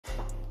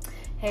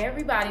Hey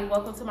everybody,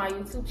 welcome to my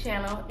YouTube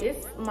channel.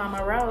 It's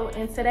Mama Ro,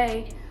 and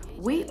today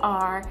we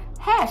are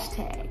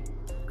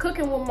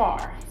 #cooking with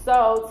Mar.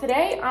 So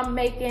today I'm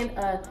making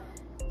a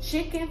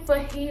chicken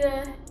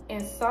fajita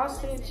and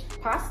sausage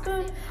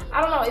pasta. I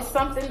don't know, it's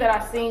something that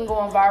I seen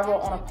going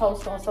viral on a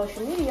post on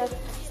social media.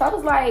 So I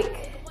was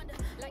like,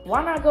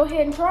 why not go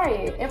ahead and try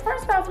it? And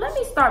first off, let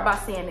me start by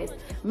saying this.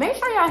 Make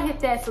sure y'all hit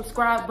that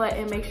subscribe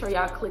button. Make sure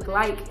y'all click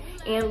like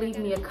and leave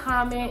me a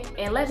comment.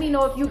 And let me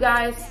know if you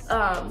guys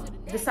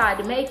decide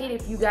to make it.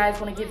 If you guys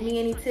want to give me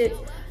any tips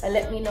and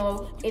let me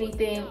know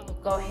anything,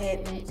 go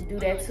ahead and do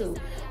that too.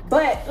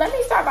 But let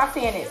me start by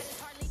saying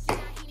this.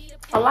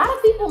 A lot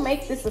of people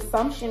make this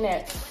assumption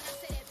that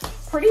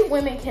pretty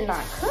women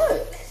cannot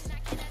cook.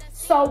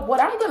 So what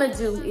I'm gonna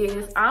do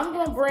is I'm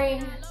gonna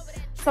bring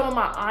some of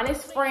my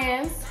honest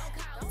friends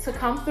to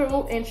come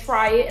through and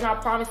try it. And I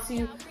promise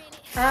you,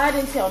 I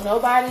didn't tell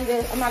nobody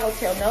this. I'm not gonna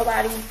tell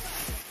nobody.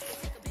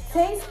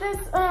 Taste this,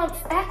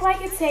 act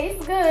like it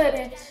tastes good.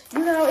 And you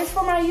know, it's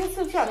for my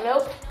YouTube channel.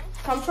 Nope,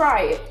 come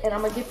try it. And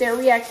I'm gonna get their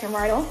reaction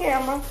right on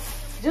camera,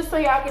 just so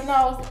y'all can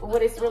know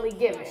what it's really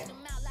giving.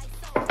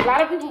 A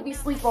lot of people be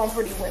sleep on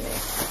pretty women.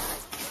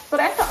 So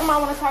that's something I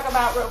wanna talk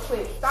about real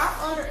quick.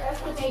 Stop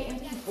underestimating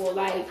people.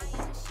 Like,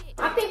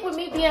 I think with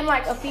me being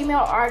like a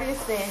female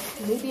artist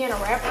and me being a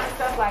rapper and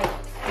stuff, like,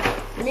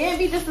 men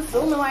be just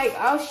assuming like,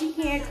 oh, she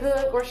can't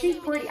cook or she's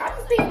pretty. I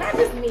just think, not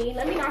just me,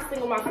 let me not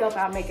single myself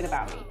out, make it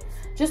about me.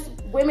 Just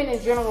women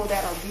in general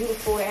that are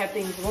beautiful, that have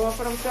things going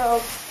for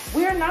themselves.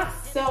 We're not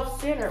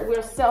self-centered.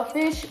 We're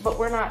selfish, but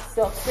we're not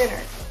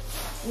self-centered.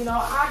 You know,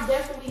 I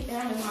definitely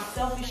am in my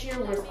selfish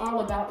year where it's all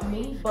about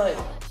me, but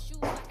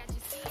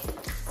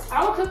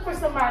I will cook for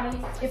somebody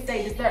if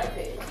they deserve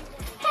it.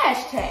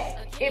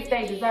 #if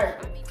they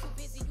deserve it.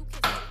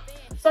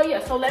 So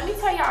yeah, so let me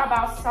tell y'all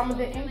about some of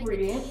the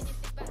ingredients.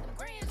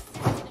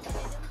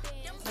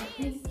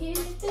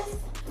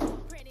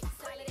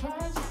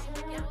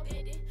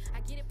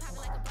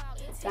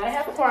 Gotta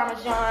have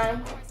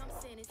Parmesan.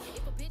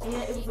 And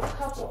it was a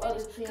couple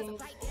other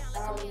things I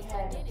already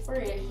had in the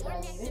fridge that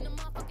I needed.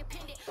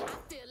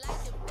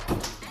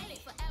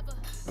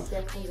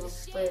 Definitely gonna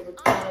spread with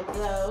one of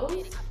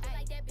those.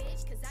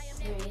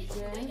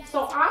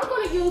 So I'm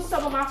gonna use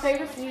some of my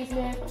favorite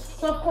seasonings.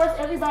 So of course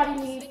everybody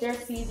needs their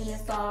seasoning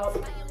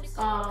salt.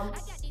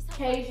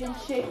 Cajun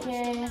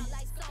chicken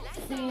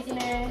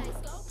seasoning,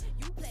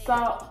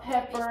 salt,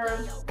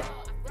 pepper,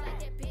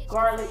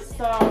 garlic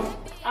salt.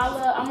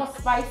 I'm a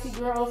spicy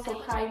girl, so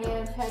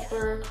cayenne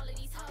pepper.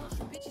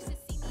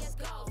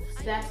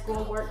 That's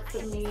gonna work for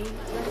me.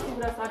 Let's see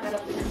what else I got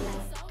up in here.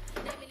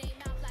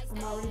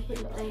 I'm already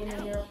putting the onion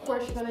in there. Of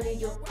course, you're gonna need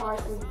your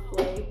parsley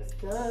flakes.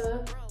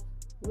 Duh.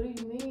 What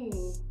do you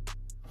mean?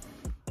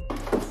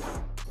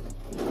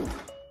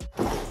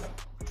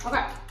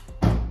 Okay.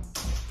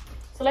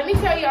 So let me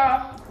tell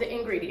y'all the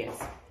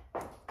ingredients.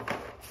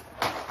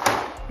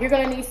 You're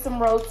gonna need some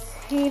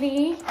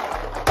rotini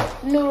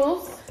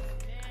noodles,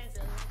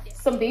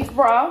 some beef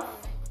broth,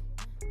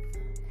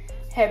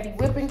 heavy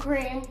whipping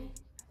cream,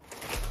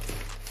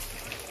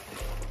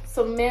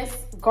 some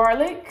minced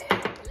garlic,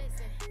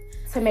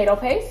 tomato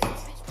paste,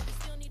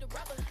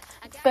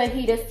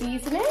 fajita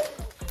seasoning.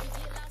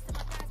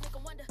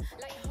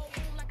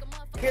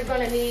 You're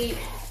gonna need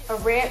a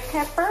red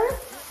pepper.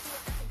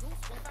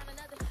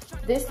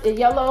 This is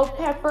yellow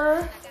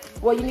pepper.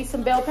 Well, you need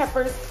some bell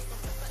peppers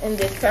and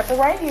this pepper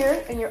right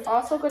here. And you're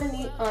also gonna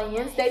need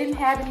onions. They didn't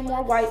have any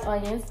more white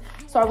onions,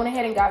 so I went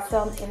ahead and got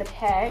some in the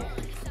pack.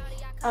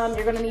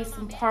 You're gonna need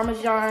some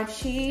Parmesan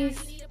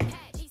cheese.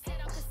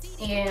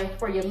 And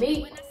for your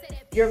meat,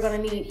 you're gonna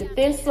need the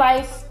thin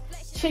sliced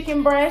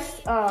chicken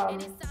breast,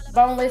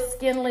 boneless,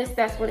 skinless,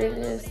 that's what it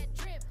is.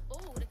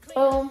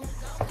 Boom.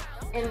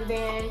 And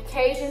then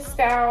Cajun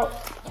style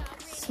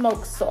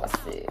smoked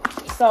sausage.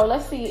 So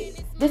let's see,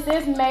 this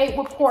is made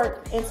with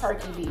pork and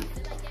turkey beef.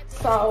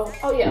 So,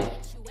 oh yeah,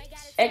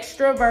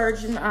 extra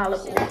virgin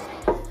olive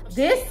oil.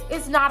 This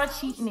is not a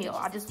cheap meal.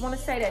 I just want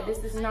to say that this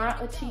is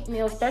not a cheap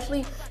meal,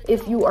 especially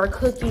if you are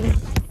cooking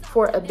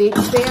for a big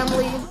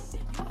family.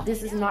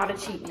 This is not a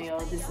cheap meal.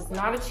 This is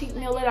not a cheap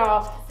meal at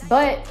all.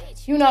 But,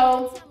 you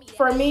know,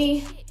 for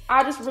me,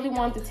 I just really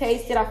wanted to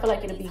taste it. I feel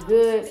like it'll be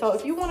good. So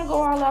if you want to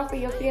go all out for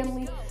your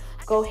family,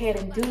 go ahead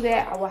and do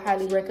that. I will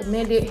highly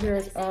recommend it.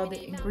 Here's all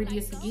the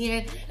ingredients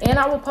again. And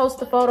I will post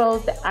the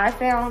photos that I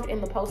found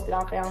in the post that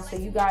I found, so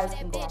you guys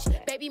can go off of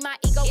that. Baby, my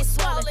ego is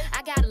swollen.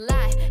 I gotta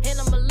lie, and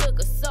I'm a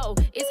looker, so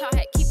it's hard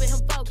at keeping him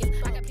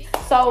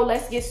focused. So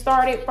let's get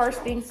started.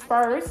 First things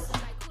first.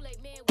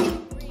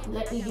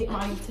 Let me get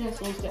my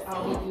utensils that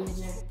I'll be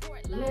using.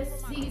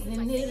 Let's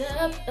season it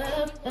up.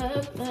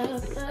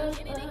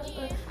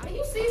 And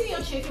you season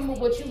your chicken with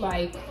what you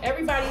like.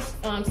 Everybody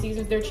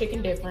seasons their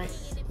chicken different.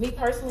 Me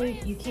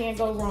personally, you can't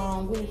go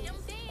wrong with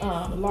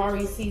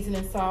Lawry's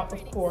seasoning salt,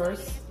 of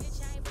course.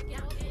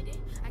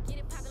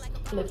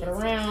 Flip it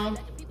around.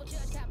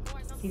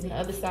 Season the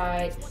other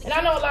side. And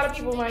I know a lot of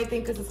people might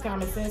think this is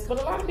common sense, but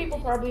a lot of people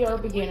probably are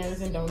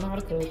beginners and don't know how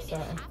to cook, so.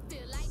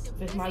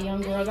 There's my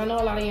young girls. I know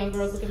a lot of young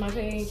girls look at my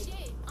page.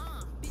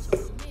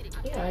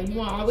 Yeah. Okay, you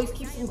want to always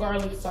keep some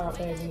garlic salt,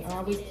 baby.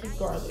 Always keep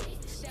garlic.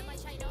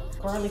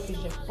 Garlic is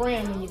your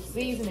friend when you're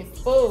seasoning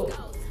food.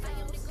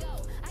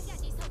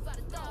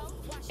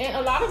 And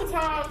a lot of the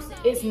times,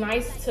 it's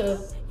nice to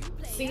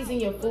season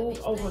your food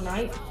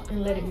overnight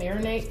and let it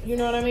marinate. You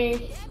know what I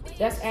mean?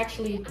 That's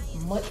actually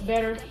much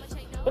better.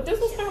 But this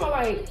was kind of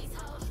like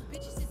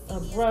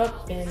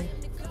abrupt and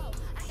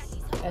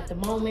at the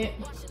moment.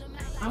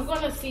 I'm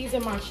gonna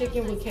season my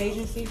chicken with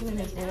Cajun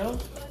seasoning as well.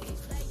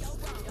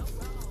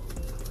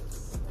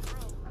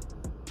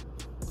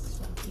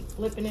 So keep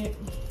flipping it.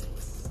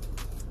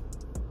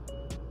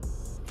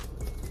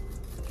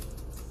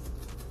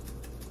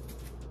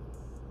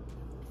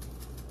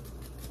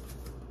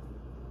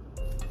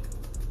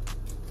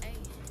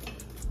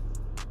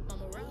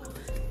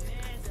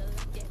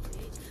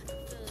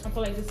 I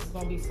feel like this is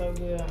gonna be so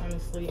good,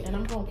 honestly. And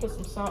I'm gonna put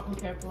some salt and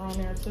pepper on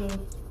there too.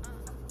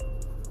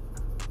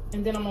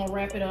 And then I'm gonna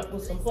wrap it up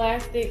with some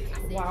plastic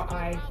while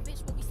I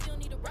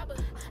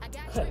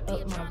cut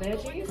up my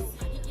veggies.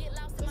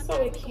 Just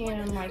so it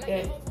can, like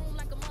that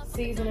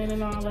seasoning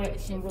and all that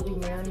can really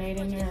marinate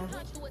in there.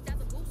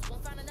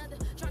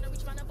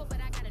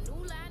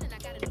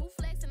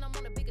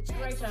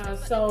 Alright y'all,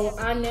 so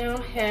I now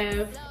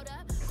have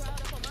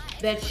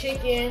that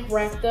chicken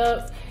wrapped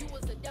up.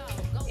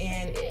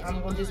 And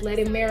I'm gonna just let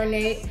it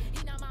marinate.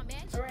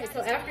 All right, so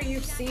after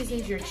you've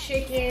seasoned your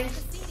chicken,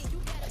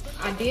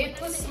 I did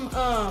put some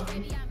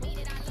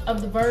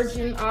of the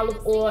virgin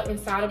olive oil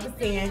inside of the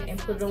pan and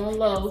put it on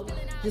low,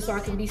 just so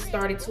I can be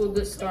started to a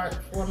good start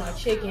for my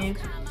chicken.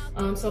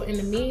 So in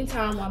the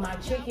meantime, while my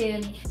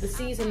chicken, the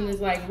seasoning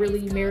is like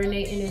really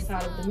marinating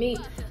inside of the meat,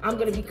 I'm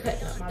gonna be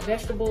cutting up my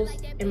vegetables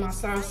and my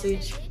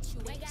sausage.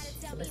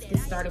 So let's get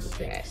started with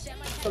that.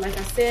 So like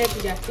I said,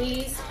 we got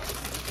these.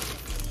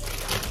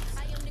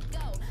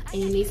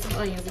 And you need some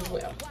onions as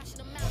well.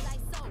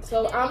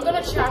 So I'm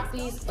gonna chop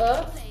these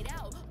up.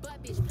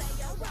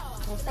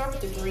 I'll start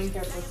with the green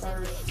pepper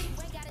first.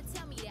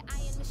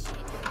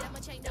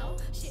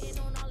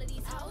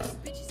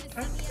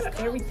 I put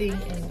everything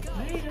in the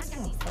way. That's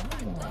not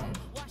fun.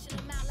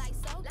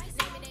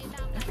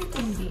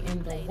 Everything be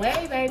in the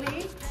way,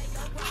 baby.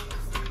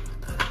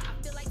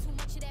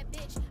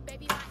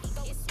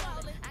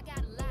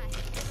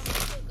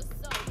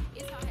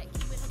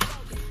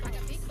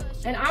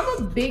 And I'm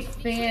a big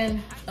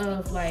fan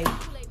of like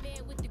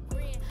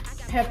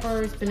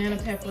peppers, banana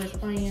peppers,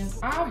 onions.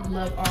 I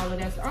love all of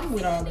that. So I'm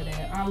with all of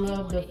that. I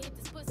love the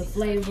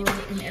flavor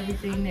and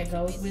everything that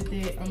goes with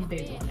it. I'm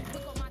big on that.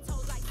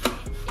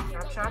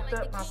 I chopped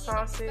up my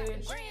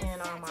sausage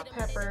and my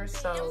peppers.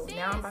 So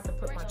now I'm about to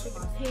put my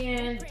chicken in the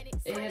pan.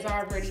 It has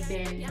already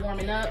been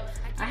warming up.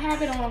 I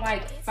have it on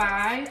like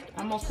 5.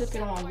 I'm gonna cook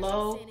it on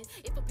low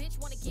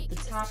with the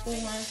top on.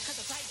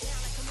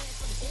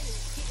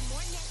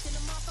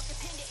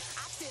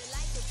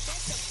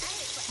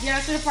 Yeah, I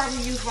should have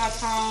probably used my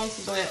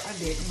tongs, but I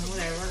didn't.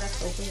 Whatever, I got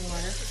soap and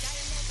water.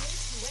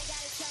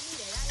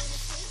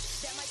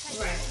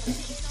 Right.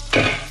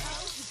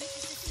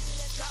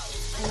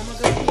 And I'm gonna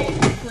go ahead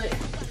and put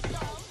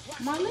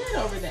my lid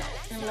over that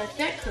and let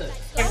that cook.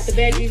 Got the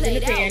veggies in the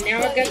pan.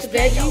 Now I've got the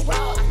veggies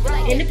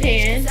in the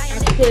pan. I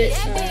put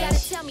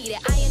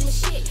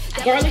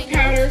garlic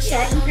powder,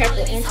 salt, and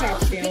pepper on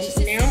top of them.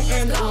 Now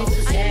I'm going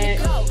to add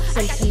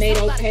some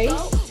tomato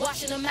paste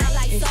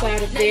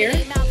inside of there.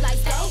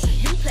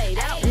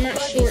 I'm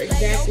not sure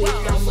exactly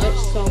how much,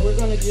 so we're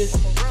gonna just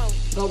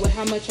go with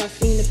how much I've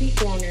seen the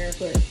people on there,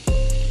 but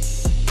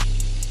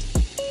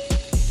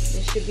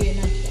it should be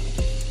enough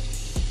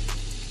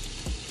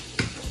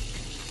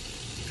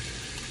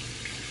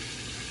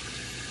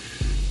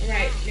though.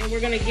 Alright, then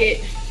we're gonna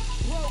get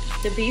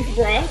the beef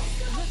broth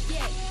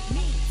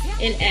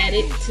and add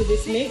it to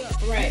this mix.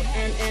 Alright,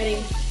 I'm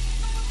adding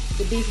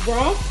the beef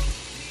broth.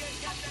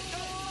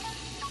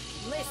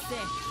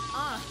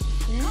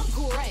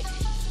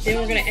 Then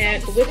we're gonna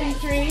add the whipping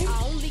cream.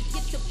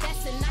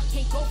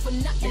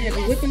 The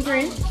heavy whipping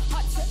cream.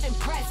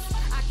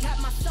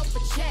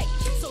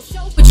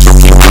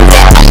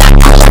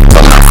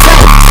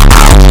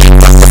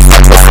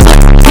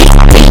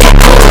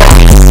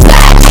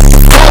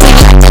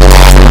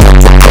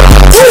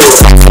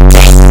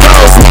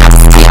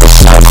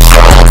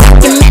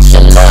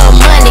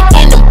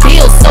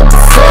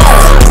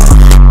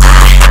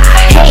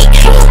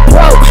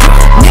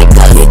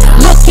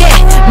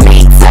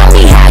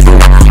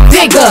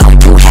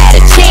 You had a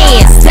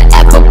chance to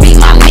ever be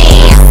my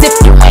man. If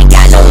you ain't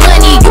got no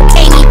money, you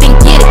can't even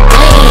get a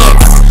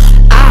glance.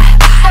 I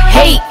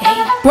hate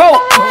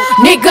broke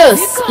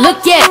niggas.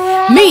 Look at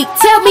me,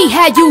 tell me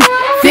how you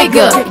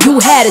figure you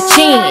had a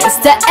chance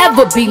to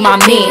ever be my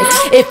man.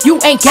 If you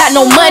ain't got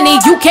no money,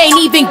 you can't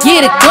even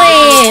get a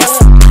glance.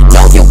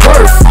 Know your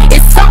worth,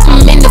 it's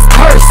something in this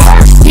purse.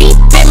 Deep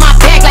in my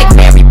bag like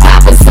Mary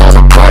Poppins on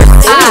a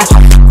purse.